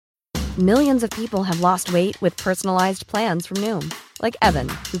Millions of people have lost weight with personalized plans from Noom. Like Evan,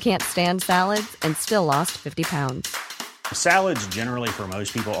 who can't stand salads and still lost 50 pounds. Salads generally for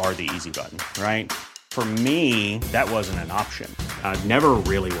most people are the easy button, right? For me, that wasn't an option. I never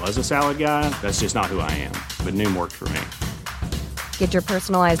really was a salad guy. That's just not who I am. But Noom worked for me. Get your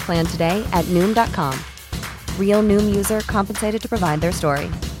personalized plan today at Noom.com. Real Noom user compensated to provide their story.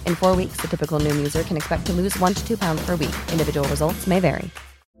 In 4 weeks, the typical Noom user can expect to lose 1 to 2 pounds per week. Individual results may vary.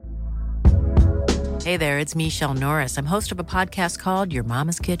 Hey there, it's Michelle Norris. I'm host of a podcast called Your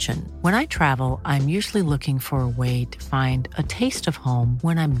Mama's Kitchen. When I travel, I'm usually looking for a way to find a taste of home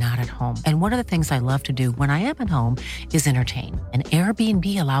when I'm not at home. And one of the things I love to do when I am at home is entertain. And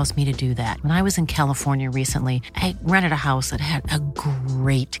Airbnb allows me to do that. When I was in California recently, I rented a house that had a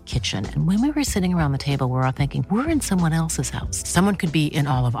great kitchen. And when we were sitting around the table, we were all thinking, we're in someone else's house. Someone could be in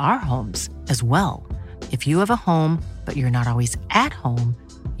all of our homes as well. If you have a home, but you're not always at home,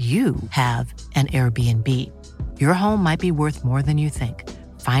 you have an Airbnb. Your home might be worth more than you think.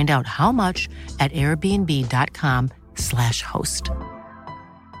 Find out how much at airbnb.com/host.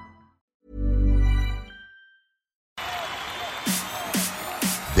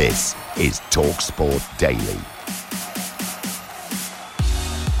 This is TalkSport Daily.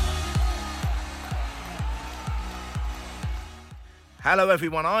 Hello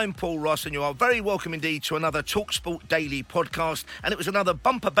everyone, I'm Paul Ross and you are very welcome indeed to another TalkSport Daily podcast, and it was another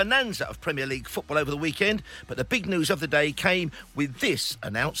bumper bonanza of Premier League football over the weekend, but the big news of the day came with this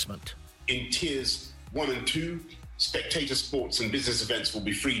announcement. In tiers 1 and 2, spectator sports and business events will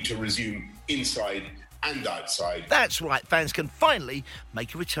be free to resume inside and outside. That's right, fans can finally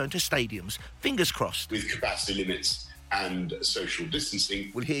make a return to stadiums, fingers crossed. With capacity limits and social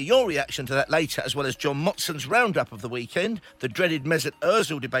distancing. We'll hear your reaction to that later, as well as John Motson's roundup of the weekend, the dreaded Mesut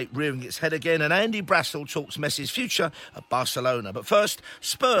Ozil debate rearing its head again, and Andy Brassell talks Messi's future at Barcelona. But first,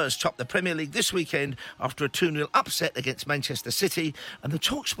 Spurs topped the Premier League this weekend after a 2-0 upset against Manchester City, and the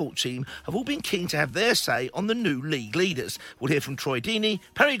TalkSport team have all been keen to have their say on the new league leaders. We'll hear from Troy Deeney,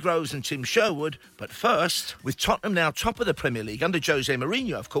 Perry Groves and Tim Sherwood, but first, with Tottenham now top of the Premier League under Jose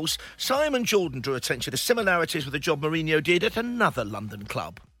Mourinho, of course, Simon Jordan drew attention to similarities with the job Mourinho did at another London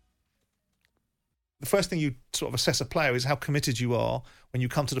club. The first thing you sort of assess a player is how committed you are when you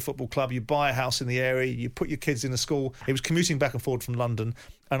come to the football club. You buy a house in the area, you put your kids in a school. He was commuting back and forward from London,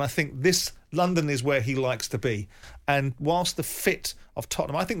 and I think this London is where he likes to be. And whilst the fit of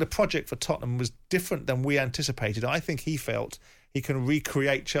Tottenham, I think the project for Tottenham was different than we anticipated. I think he felt he can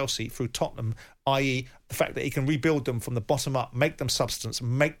recreate Chelsea through Tottenham, i.e. the fact that he can rebuild them from the bottom up, make them substance,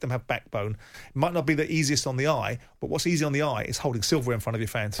 make them have backbone. It might not be the easiest on the eye, but what's easy on the eye is holding silver in front of your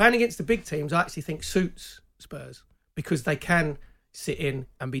fans. Playing against the big teams, I actually think suits Spurs because they can sit in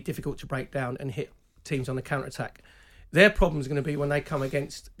and be difficult to break down and hit teams on the counter-attack. Their problem is going to be when they come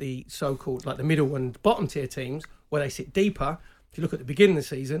against the so-called, like the middle and bottom tier teams, where they sit deeper. If you look at the beginning of the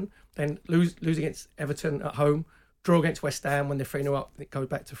season, then lose against Everton at home, draw against West Ham when they're 3-0 up, it goes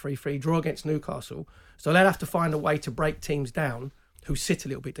back to 3-3, draw against Newcastle. So they'll have to find a way to break teams down who sit a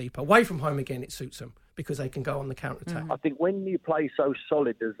little bit deeper. Away from home again, it suits them because they can go on the counter-attack. I think when you play so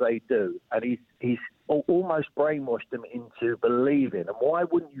solid as they do, and he's almost brainwashed them into believing, and why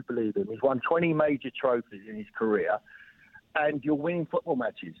wouldn't you believe him? He's won 20 major trophies in his career, and you're winning football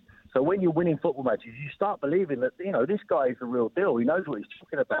matches. So when you're winning football matches, you start believing that, you know, this guy is the real deal. He knows what he's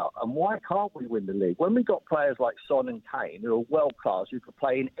talking about. And why can't we win the league? When we've got players like Son and Kane, who are world-class, who could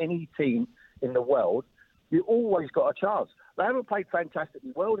play in any team in the world, you always got a chance. They haven't played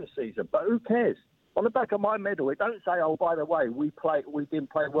fantastically well this season, but who cares? On the back of my medal, it don't say, oh, by the way, we didn't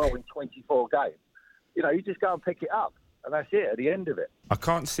play well in 24 games. You know, you just go and pick it up, and that's it at the end of it. I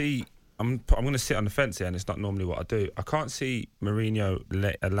can't see... I'm going to sit on the fence here, and it's not normally what I do. I can't see Mourinho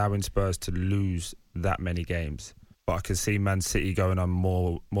allowing Spurs to lose that many games, but I can see Man City going on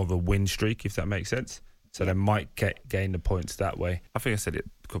more of a win streak, if that makes sense. So they might gain the points that way. I think I said it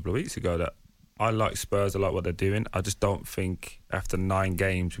a couple of weeks ago that I like Spurs, I like what they're doing. I just don't think after 9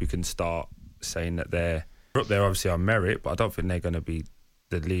 games we can start saying that they're up there obviously on merit, but I don't think they're going to be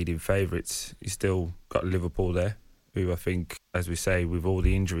the leading favourites. You still got Liverpool there, who I think, as we say, with all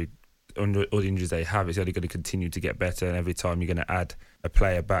the injuries they have, it's only going to continue to get better, and every time you're going to add a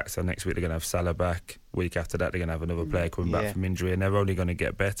player back. So next week they're going to have Salah back, week after that they're going to have another player coming back from injury, and they're only going to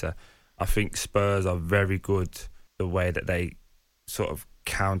get better. I think Spurs are very good the way that they sort of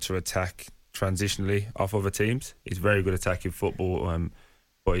counter-attack transitionally off other teams. It's very good attacking football,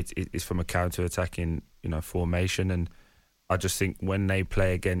 but it's from a counter-attacking formation, and I just think when they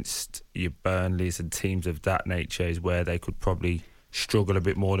play against your Burnleys and teams of that nature is where they could probably struggle a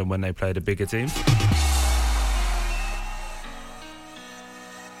bit more than when they play the bigger teams.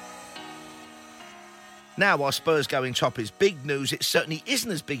 Now, while Spurs going top is big news, it certainly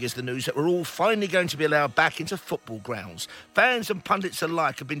isn't as big as the news that we're all finally going to be allowed back into football grounds. Fans and pundits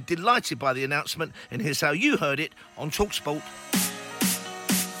alike have been delighted by the announcement, and here's how you heard it on TalkSport.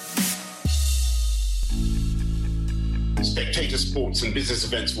 Spectator sports and business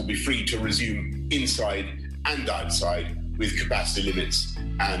events will be free to resume inside and outside with capacity limits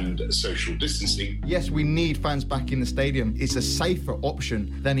and social distancing. Yes, we need fans back in the stadium. It's a safer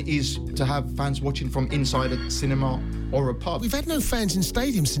option than it is to have fans watching from inside a cinema or a pub. We've had no fans in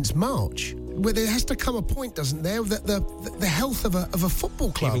stadiums since March. Where there has to come a point, doesn't there, that the health of a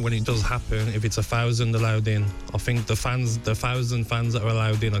football club. Even when it does happen, if it's 1,000 allowed in, I think the 1,000 fans that are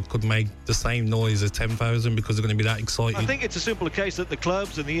allowed in could make the same noise as 10,000 because they're going to be that excited. I think it's a simple case that the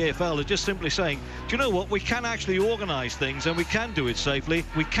clubs and the EFL are just simply saying, do you know what, we can actually organise things and we can do it safely.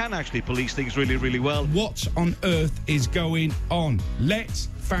 We can actually police things really, really well. What on earth is going on? Let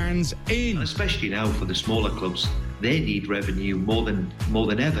fans in. Especially now for the smaller clubs, they need revenue more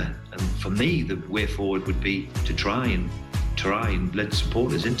than ever. And for me, the way forward would be to try and let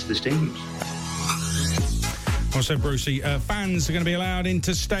supporters into the stadiums. Also, Brucey, fans are going to be allowed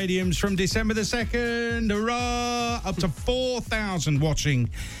into stadiums from December the 2nd. Hurrah! Up to 4,000 watching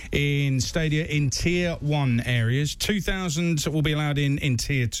in stadia in Tier 1 areas. 2,000 will be allowed in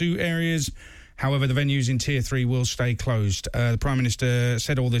Tier 2 areas. However, the venues in Tier 3 will stay closed. The Prime Minister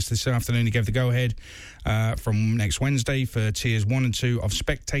said all this afternoon. He gave the go-ahead from next Wednesday for Tiers 1 and 2 of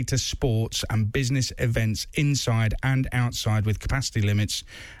spectator sports and business events inside and outside with capacity limits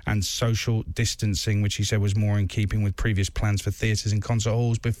and social distancing, which he said was more in keeping with previous plans for theatres and concert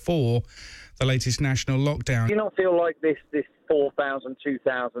halls before the latest national lockdown. Do you not feel like this 4,000,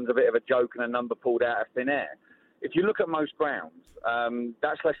 2,000 is a bit of a joke and a number pulled out of thin air? If you look at most grounds,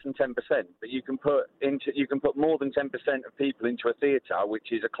 that's less than 10%. But you can put more than 10% of people into a theatre,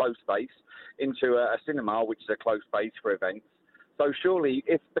 which is a closed space, into a cinema, which is a closed space for events. So surely,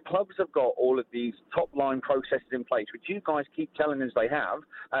 if the clubs have got all of these top-line processes in place, which you guys keep telling us they have,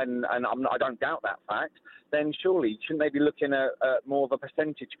 and I don't doubt that fact, then surely shouldn't they be looking at more of a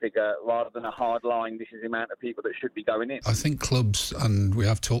percentage figure rather than a hard line, this is the amount of people that should be going in? I think clubs, and we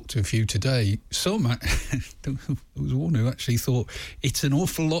have talked to a few today, some, there was one who actually thought it's an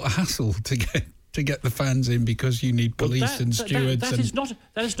awful lot of hassle to get the fans in because you need police and stewards. That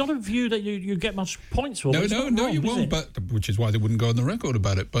is not a view that you get much points for. No, you won't. But which is why they wouldn't go on the record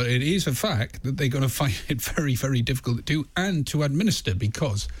about it. But it is a fact that they're going to find it very, very difficult to do and to administer,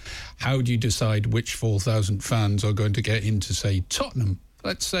 because how do you decide which 4,000 fans are going to get into, say, Tottenham?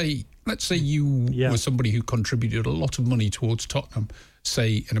 Let's say you were somebody who contributed a lot of money towards Tottenham,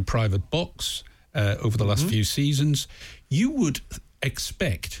 say in a private box over the last few seasons. You would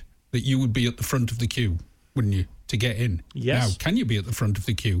expect that you would be at the front of the queue, wouldn't you, to get in? Yes. Now, can you be at the front of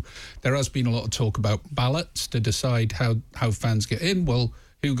the queue? There has been a lot of talk about ballots to decide how fans get in. Well,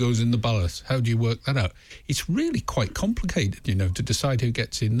 who goes in the ballot? How do you work that out? It's really quite complicated, to decide who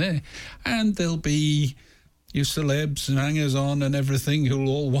gets in there. And there'll be your celebs and hangers-on and everything who'll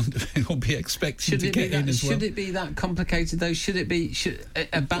all be expecting to get in as well. Should it be that complicated, though? Should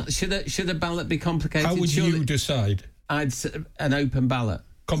a ballot be complicated? How would you decide? I'd say an open ballot.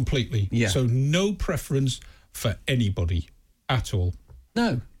 Completely. Yeah. So no preference for anybody at all.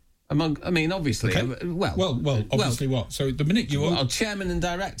 No. Obviously. Okay. Obviously what? So the minute you... Well, chairman and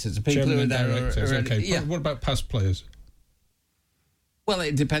directors. People who are there. Okay. Yeah. What about past players? Well,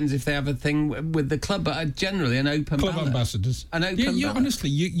 it depends if they have a thing with the club, but generally an open club ballot. Ambassadors. An open ballot. Honestly,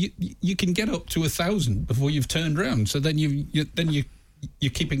 you can get up to 1,000 before you've turned round. So then you're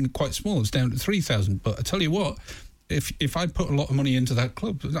keeping it quite small. It's down to 3,000. But I tell you what... If I put a lot of money into that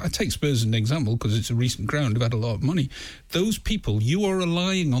club, I take Spurs as an example because it's a recent ground, they've had a lot of money. Those people, you are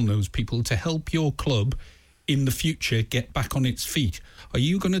relying on those people to help your club in the future get back on its feet. Are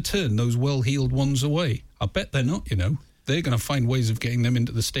you going to turn those well-heeled ones away? I bet they're not, They're going to find ways of getting them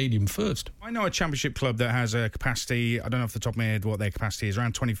into the stadium first. I know a Championship club that has a capacity, I don't know off the top of my head what their capacity is,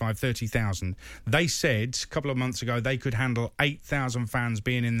 around 25,000, 30,000. They said a couple of months ago they could handle 8,000 fans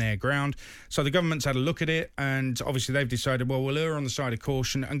being in their ground. So the government's had a look at it, and obviously they've decided, well, we'll err on the side of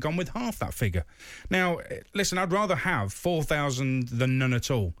caution and gone with half that figure. Now, listen, I'd rather have 4,000 than none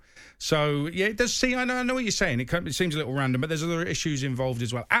at all. So, yeah, it does seem... I know what you're saying. It seems a little random, but there's other issues involved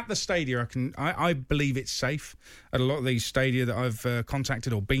as well. At the stadia, I believe it's safe. At a lot of these stadia that I've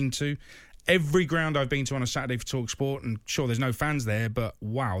contacted or been to, every ground I've been to on a Saturday for TalkSport, and sure, there's no fans there, but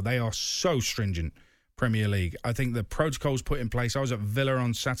wow, they are so stringent, Premier League. I think the protocols put in place... I was at Villa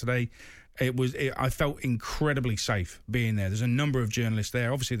on Saturday. I felt incredibly safe being there. There's a number of journalists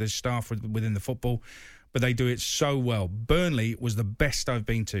there. Obviously, there's staff within the football. but they do it so well. Burnley was the best I've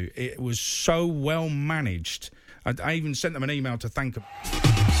been to. It was so well managed. I even sent them an email to thank them.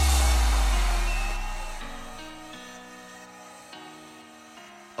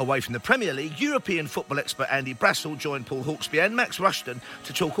 Away from the Premier League, European football expert Andy Brassell joined Paul Hawksbee and Max Rushton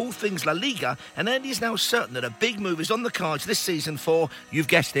to talk all things La Liga, and Andy is now certain that a big move is on the cards this season for, you've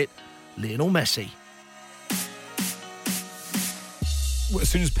guessed it, Lionel Messi. As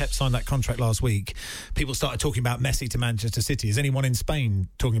soon as Pep signed that contract last week, people started talking about Messi to Manchester City. Is anyone in Spain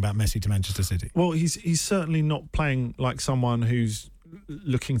talking about Messi to Manchester City? Well, he's certainly not playing like someone who's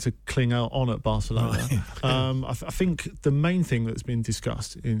looking to cling out on at Barcelona. Right. I think the main thing that's been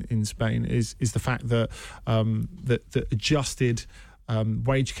discussed in Spain is the fact that that adjusted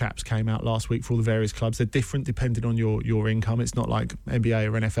wage caps came out last week for all the various clubs. They're different depending on your income. It's not like NBA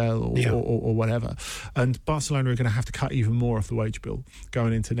or NFL or whatever. And Barcelona are going to have to cut even more off the wage bill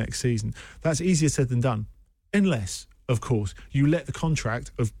going into next season. That's easier said than done, unless, of course, you let the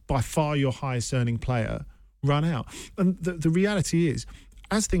contract of by far your highest earning player run out. And the reality is,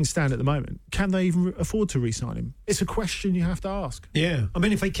 as things stand at the moment, can they even afford to re-sign him? It's a question you have to ask. Yeah. I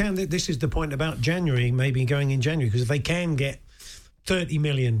mean, if they can, this is the point about January, maybe going in January, because if they can get 30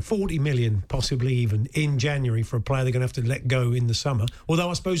 million, 40 million, possibly even, in January for a player they're going to have to let go in the summer.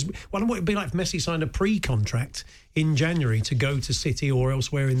 Although I suppose, what would it be like if Messi signed a pre-contract in January to go to City or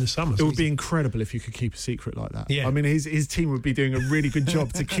elsewhere in the summer? It would be incredible if you could keep a secret like that. Yeah. I mean, his team would be doing a really good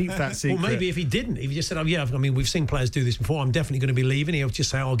job to keep that secret. Well, maybe if he didn't, if he just said, oh, yeah, I mean, we've seen players do this before, I'm definitely going to be leaving. He'll just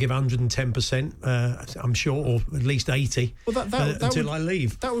say, I'll give 110%, I'm sure, or at least 80 until I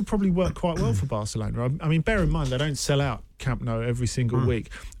leave. That would probably work quite well for Barcelona. I mean, bear in mind, they don't sell out Camp Nou every single week.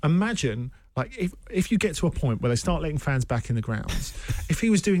 Imagine, like, if you get to a point where they start letting fans back in the grounds, if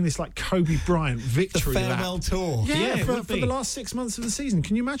he was doing this like Kobe Bryant victory the farewell lap, tour, for the last 6 months of the season,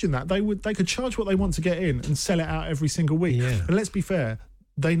 can you imagine that? They could charge what they want to get in and sell it out every single week. And let's be fair,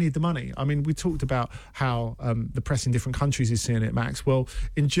 they need the money. I mean, we talked about how the press in different countries is seeing it, Max. Well,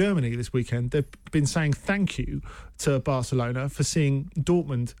 in Germany this weekend, they've been saying thank you to Barcelona for seeing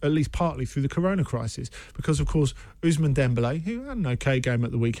Dortmund at least partly through the corona crisis, because, of course, Ousmane Dembélé, who had an okay game at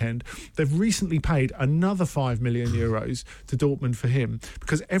the weekend, they've recently paid another €5 million to Dortmund for him,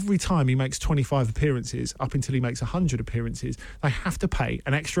 because every time he makes 25 appearances, up until he makes 100 appearances, they have to pay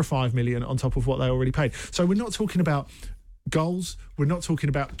an extra $5 million on top of what they already paid. So we're not talking about goals, we're not talking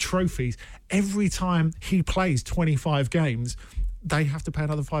about trophies. Every time he plays 25 games, they have to pay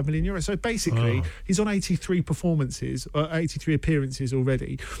another €5 million. So basically, he's on 83 appearances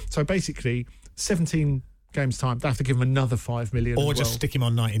already. So basically, 17 games time, they have to give him another $5 million. Or just stick him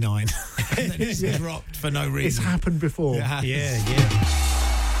on 99 and then it's dropped for no reason. It's happened before.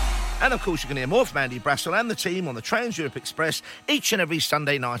 And of course, you can hear more from Andy Brassell and the team on the Trans Europe Express each and every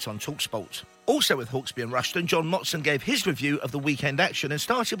Sunday night on TalkSport. Also with Hawksbee and Rushton, John Motson gave his review of the weekend action and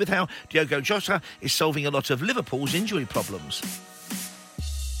started with how Diogo Jota is solving a lot of Liverpool's injury problems.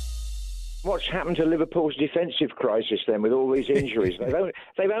 What's happened to Liverpool's defensive crisis then with all these injuries?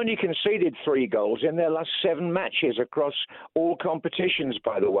 They've only conceded 3 goals in their last 7 matches across all competitions,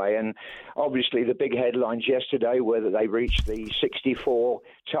 by the way. And obviously the big headlines yesterday were that they reached the 64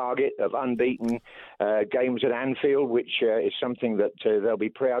 target of unbeaten games at Anfield, which is something that they'll be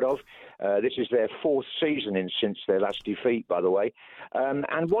proud of. This is their 4th season since their last defeat, by the way.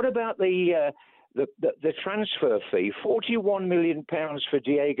 And what about the transfer fee, £41 million for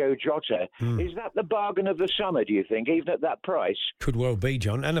Diogo Jota? Is that the bargain of the summer, do you think, even at that price? Could well be,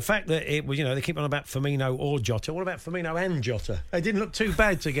 John. And the fact that it was, they keep on about Firmino or Jota. What about Firmino and Jota? They didn't look too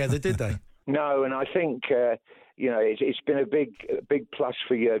bad together, did they? No, and I think it's been a big plus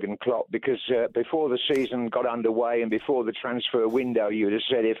for Jurgen Klopp, because before the season got underway and before the transfer window, you would have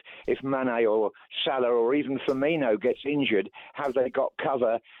said if Mane or Salah or even Firmino gets injured, have they got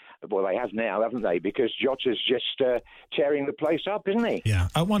cover? Well, they have now, haven't they? Because Jota's just tearing the place up, isn't he? Yeah,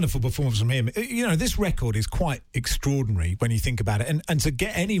 a wonderful performance from him. This record is quite extraordinary when you think about it. And to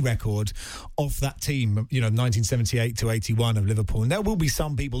get any record off that team, 1978 to 81 of Liverpool, and there will be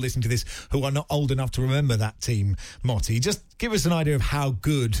some people listening to this who are not old enough to remember that team, Motti. Just give us an idea of how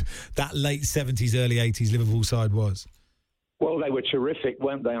good that late 70s, early 80s Liverpool side was. Well, they were terrific,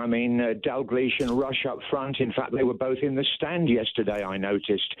 weren't they? I mean, Dalglish and Rush up front. In fact, they were both in the stand yesterday, I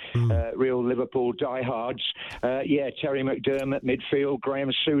noticed. Real Liverpool diehards. Terry McDermott, midfield,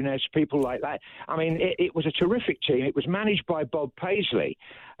 Graham Souness, people like that. I mean, it was a terrific team. It was managed by Bob Paisley.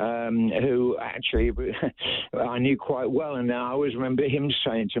 who actually I knew quite well, and I always remember him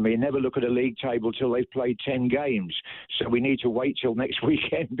saying to me, never look at a league table till they've played 10 games. So we need to wait till next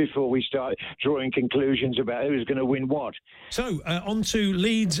weekend before we start drawing conclusions about who's going to win what. So, on to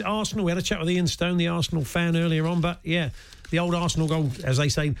Leeds, Arsenal. We had a chat with Ian Stone, the Arsenal fan, earlier on, but yeah, the old Arsenal goal, as they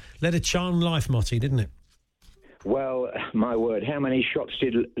say, led a charmed life, Motty, didn't it? Well, my word, how many shots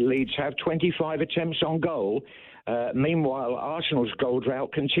did Leeds have? 25 attempts on goal. Meanwhile, Arsenal's goal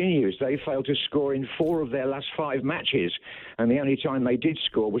drought continues. They failed to score in 4 of their last 5 matches, and the only time they did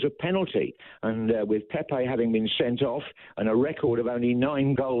score was a penalty. And with Pepe having been sent off and a record of only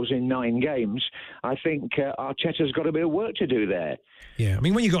 9 goals in 9 games, I think Arteta's got a bit of work to do there. Yeah, I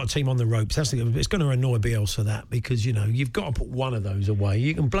mean, when you've got a team on the ropes, it's going to annoy Bielsa, that, because, you know, you've got to put one of those away.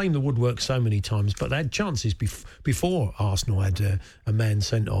 You can blame the woodwork so many times, but they had chances before Arsenal had a man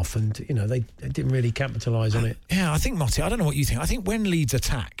sent off, and, you know, they didn't really capitalise on it. Yeah, I think, Motty, I don't know what you think. I think when Leeds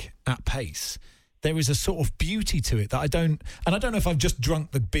attack at pace, there is a sort of beauty to it that I don't know if I've just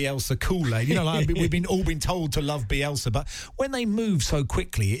drunk the Bielsa Kool-Aid. You know, like we've all been told to love Bielsa, but when they move so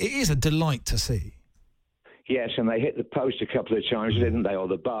quickly, it is a delight to see. Yes, and they hit the post a couple of times, didn't they, or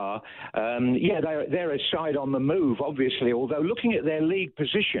the bar? They're a side on the move, obviously, although looking at their league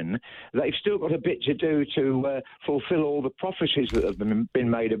position, they've still got a bit to do to fulfil all the prophecies that have been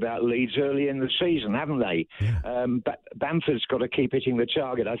made about Leeds early in the season, haven't they? Yeah. Bamford's got to keep hitting the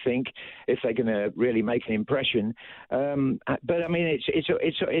target, I think, if they're going to really make an impression. But, I mean,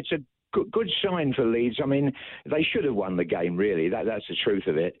 it's a good sign for Leeds. I mean, they should have won the game, really. That's the truth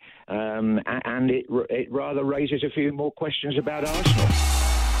of it. And it rather raises a few more questions about Arsenal.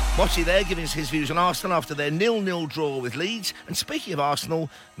 Motti there giving us his views on Arsenal after their 0-0 draw with Leeds. And speaking of Arsenal,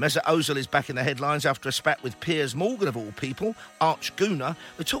 Mesut Ozil is back in the headlines after a spat with Piers Morgan, of all people, Arch Gooner.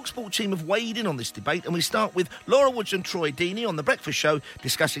 The TalkSport team have weighed in on this debate, and we start with Laura Woods and Troy Deeney on The Breakfast Show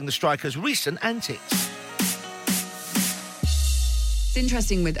discussing the striker's recent antics. It's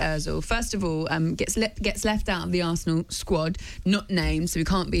interesting with Ozil. First of all, gets left out of the Arsenal squad, not named, so he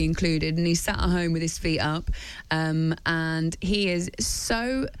can't be included, and he's sat at home with his feet up, and he is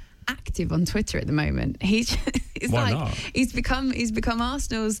so active on Twitter at the moment. He's become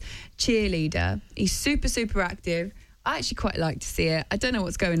Arsenal's cheerleader. He's super active. I actually quite like to see it. I don't know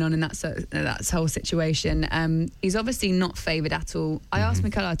what's going on in that whole situation. He's obviously not favoured at all. I asked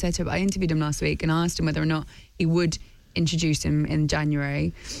Mikel Arteta, but I interviewed him last week, and I asked him whether or not he would introduce him in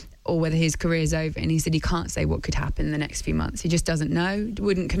January or whether his career's over, and he said he can't say what could happen in the next few months. He just doesn't know,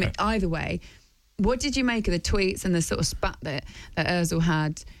 wouldn't commit either way. What did you make of the tweets and the sort of spat that Ozil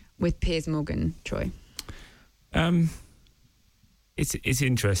had with Piers Morgan, Troy? It's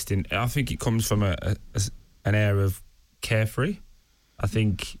interesting. I think it comes from an air of carefree. I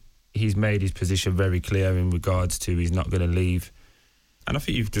think he's made his position very clear in regards to he's not going to leave, and I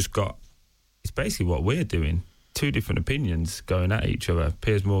think you've just got, it's basically what we're doing. 2 different opinions going at each other.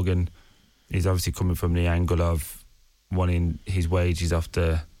 Piers Morgan is obviously coming from the angle of wanting his wages off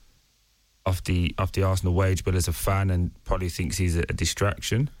the Arsenal wage bill as a fan, and probably thinks he's a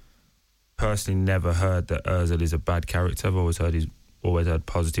distraction. Personally, never heard that Ozil is a bad character. I've always heard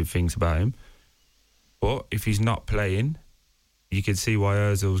positive things about him. But if he's not playing, you can see why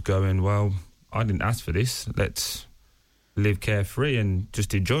Ozil's going, well, I didn't ask for this. Let's live carefree and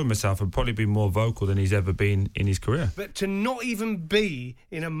just enjoy myself, and probably be more vocal than he's ever been in his career. But to not even be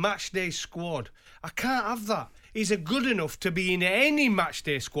in a matchday squad, I can't have that. He's good enough to be in any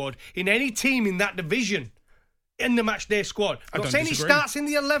matchday squad, in any team in that division, in the matchday squad. I'm not saying he starts in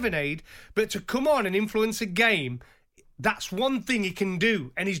the 11 aid, but to come on and influence a game, that's one thing he can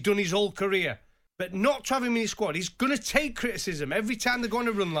do, and he's done his whole career. But not to have him in his squad. He's going to take criticism every time they're going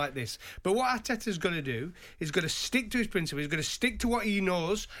to run like this. But what Arteta's going to do is going to stick to his principles. He's going to stick to what he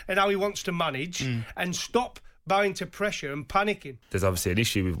knows and how he wants to manage, and stop bowing to pressure and panicking. There's obviously an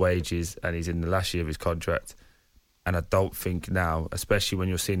issue with wages, and he's in the last year of his contract. And I don't think now, especially when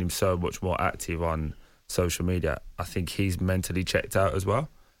you're seeing him so much more active on social media, I think he's mentally checked out as well.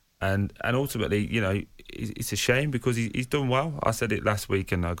 And ultimately, you know, it's a shame because he's done well. I said it last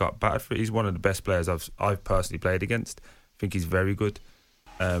week and I got battered for it. He's one of the best players I've personally played against. I think he's very good.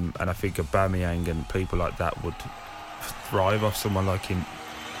 And I think Aubameyang and people like that would thrive off someone like him.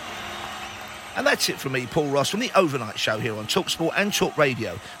 And that's it from me, Paul Ross, from the Overnight Show here on TalkSport and Talk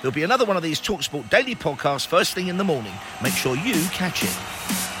Radio. There'll be another one of these TalkSport daily podcasts first thing in the morning. Make sure you catch it.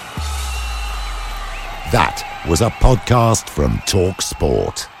 That was a podcast from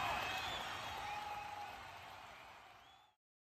TalkSport.